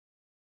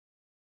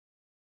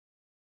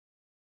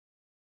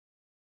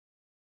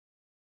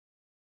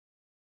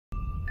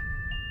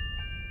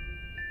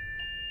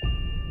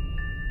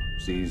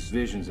Sees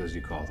visions, as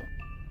you call them.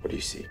 What do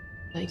you see?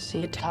 I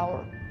see a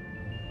tower,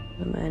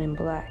 the man in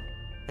black,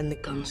 and the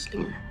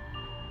gunslinger.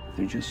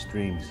 They're just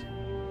dreams.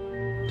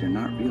 They're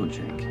not real,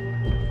 Jake.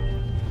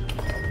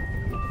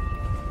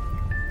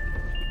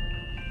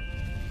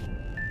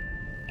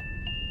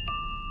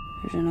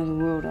 There's another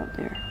world out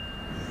there.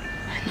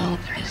 I know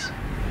there is.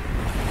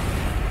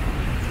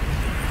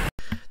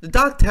 The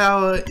Dark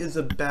Tower is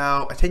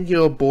about a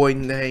 10-year-old boy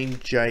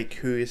named Jake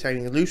who is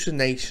having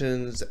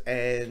hallucinations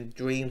and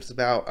dreams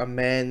about a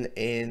man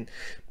in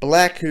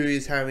black who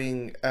is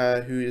having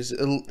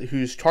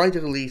who's trying to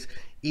release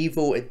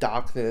evil and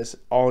darkness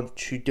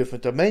onto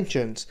different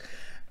dimensions.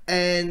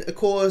 And of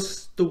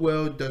course, the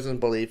world doesn't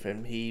believe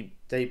him.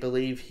 They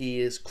believe he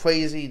is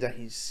crazy, that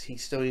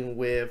he's dealing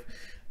with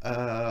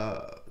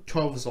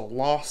troubles or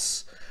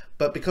loss.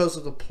 But because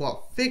of the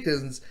plot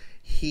thickens,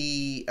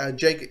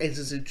 Jake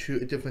enters into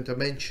a different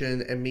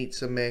dimension and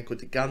meets a man called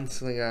the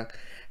Gunslinger,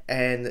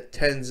 and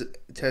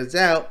turns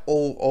out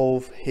all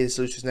of his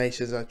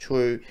hallucinations are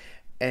true,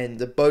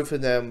 and both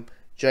of them,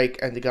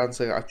 Jake and the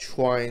Gunslinger, are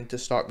trying to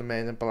stop the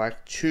Man in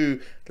Black to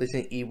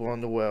letting evil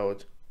on the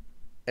world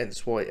and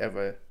destroy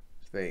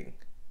everything.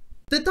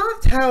 The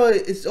Dark Tower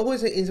is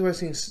always an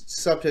interesting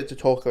subject to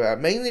talk about,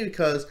 mainly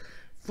because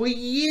for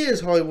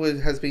years, Hollywood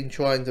has been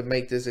trying to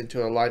make this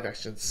into a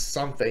live-action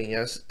something.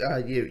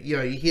 You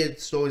hear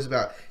stories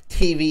about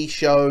TV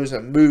shows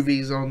and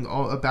movies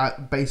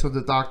based on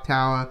the Dark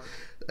Tower.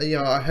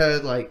 I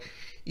heard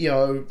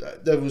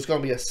there was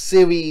going to be a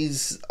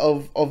series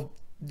of a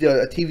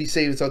TV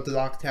series of the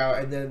Dark Tower,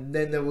 and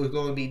then there was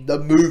going to be the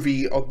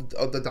movie of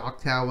the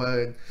Dark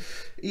Tower. And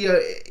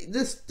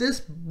this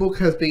book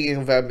has been in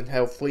development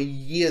hell for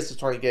years to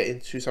try to get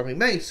into something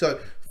made. So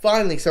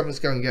finally,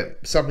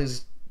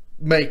 something's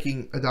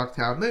making a Dark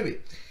Tower movie.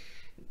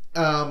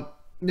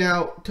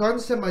 Now, to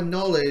understand my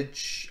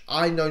knowledge,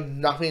 I know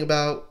nothing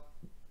about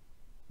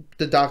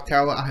the Dark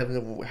Tower. I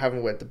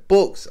haven't read the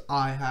books.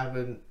 I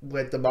haven't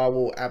read the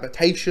Marvel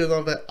adaptation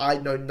of it. I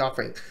know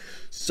nothing.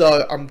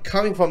 So I'm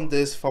coming from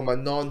this from a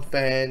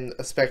non-fan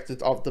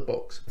perspective of the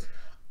books.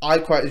 I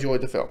quite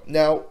enjoyed the film.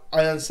 Now,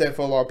 I understand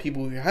for a lot of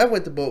people who have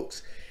read the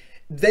books,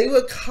 they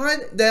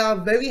are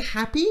very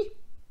happy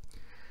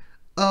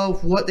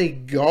of what they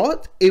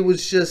got. It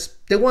was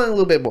just they wanted a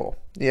little bit more.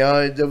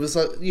 There was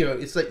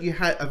it's like you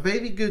had a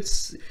very good.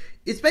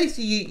 It's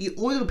basically you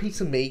order a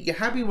piece of meat. You're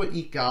happy with what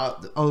you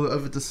got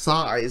over the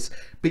size,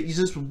 but you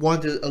just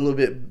wanted a little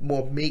bit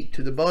more meat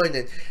to the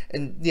bone.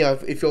 And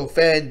if you're a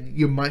fan,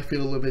 you might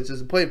feel a little bit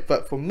disappointed.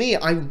 But for me,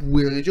 I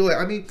really enjoy it.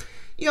 I mean,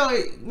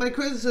 my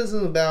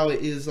criticism about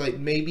it is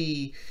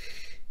maybe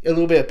a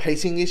little bit of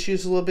pacing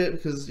issues, a little bit,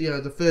 because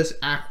the first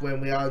act,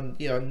 when we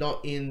are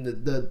not in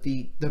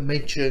the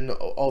dimension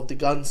of the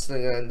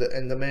Gunslinger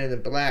and the Man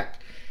in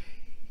Black,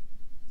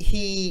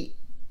 it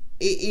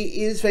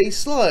is very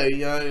slow,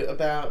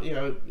 about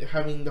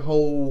having the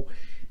whole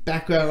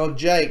background on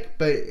Jake,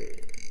 but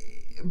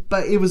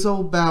it was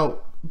all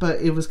about, but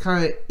it was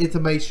kind of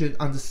information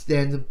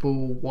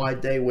understandable why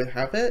they would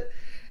have it,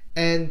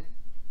 and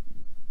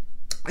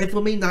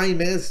for me 90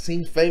 minutes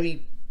seems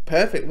very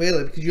perfect,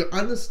 really, because you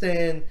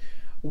understand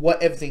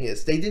what everything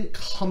is. They didn't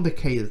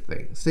complicate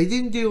things. They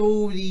didn't do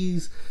all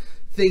these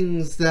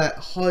things that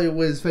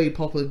Hollywood is very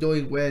popular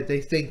doing, where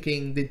they're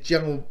thinking the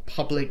general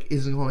public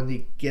isn't going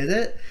to get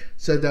it,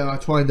 so they are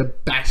trying to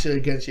bash it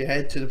against your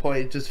head to the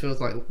point it just feels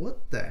like,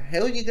 what the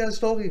hell are you guys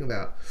talking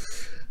about?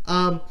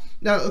 Now,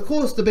 of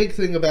course, the big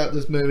thing about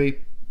this movie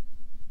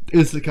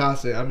is the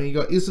casting. I mean, you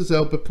got Idris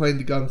Elba playing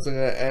the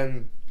Gunslinger,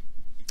 and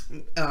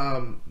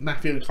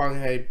Matthew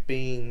McConaughey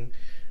being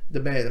the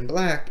Man in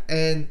Black,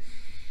 and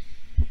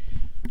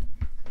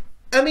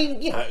I mean,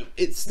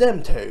 it's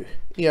them two,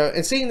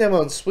 and seeing them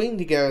on screen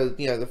together,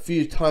 the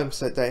few times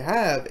that they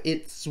have,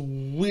 it's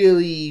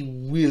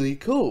really, really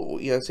cool,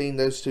 seeing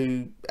those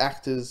two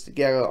actors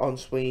together on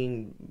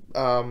screen,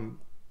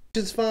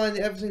 which is fine.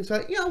 Everything's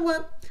like, you know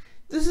what,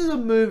 this is a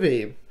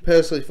movie,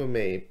 personally, for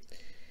me,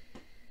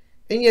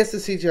 and yes, the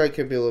CGI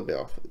can be a little bit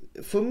off.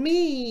 For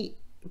me,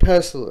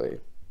 personally,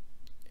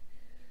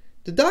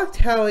 The Dark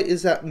Tower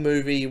is that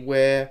movie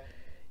where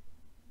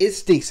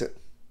it's decent.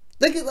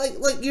 Like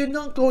you're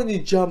not going to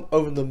jump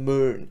over the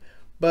moon,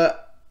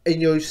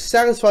 and you're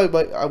satisfied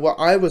by what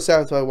I was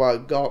satisfied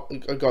with what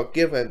I got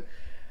given,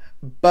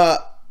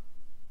 but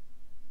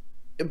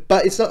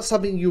it's not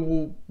something you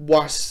will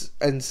watch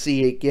and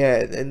see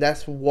again, and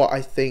that's what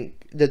I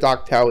think The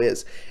Dark Tower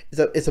is.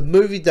 It's a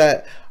movie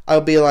that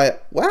I'll be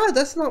like, wow,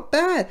 that's not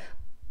bad,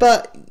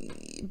 but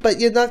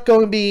you're not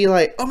going to be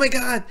like, oh my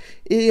god,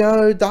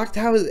 Dark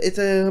Tower, it's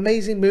an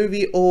amazing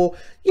movie, or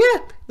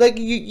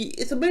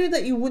it's a movie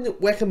that you wouldn't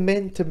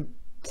recommend to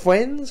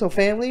friends or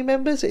family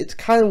members. It's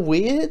kind of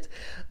weird,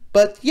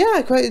 but yeah,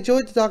 I quite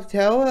enjoyed the Dark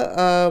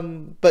Tower.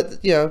 But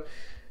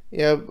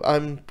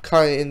I'm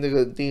kind of in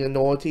the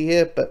minority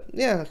here, but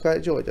yeah, I quite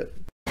enjoyed it.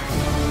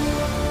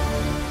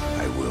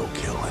 I will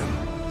kill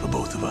him for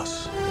both of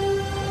us.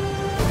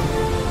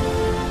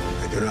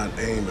 I do not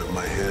aim at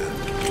my hand.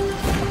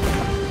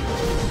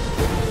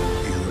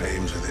 He who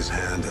aims with his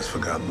hand has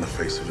forgotten the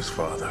face of his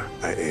father.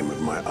 I aim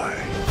with my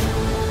eye.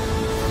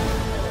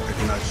 I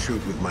do not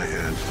shoot with my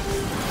hand.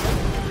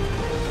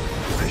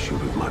 I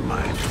shoot with my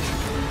mind.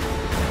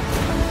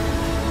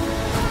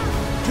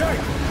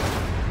 Jake!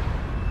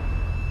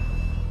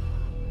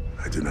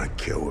 I do not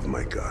kill with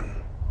my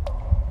gun.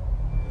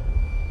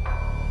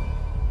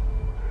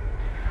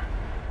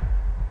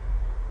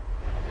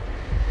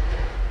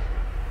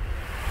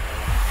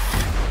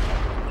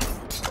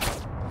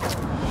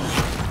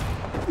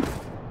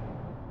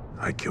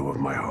 I kill with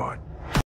my heart.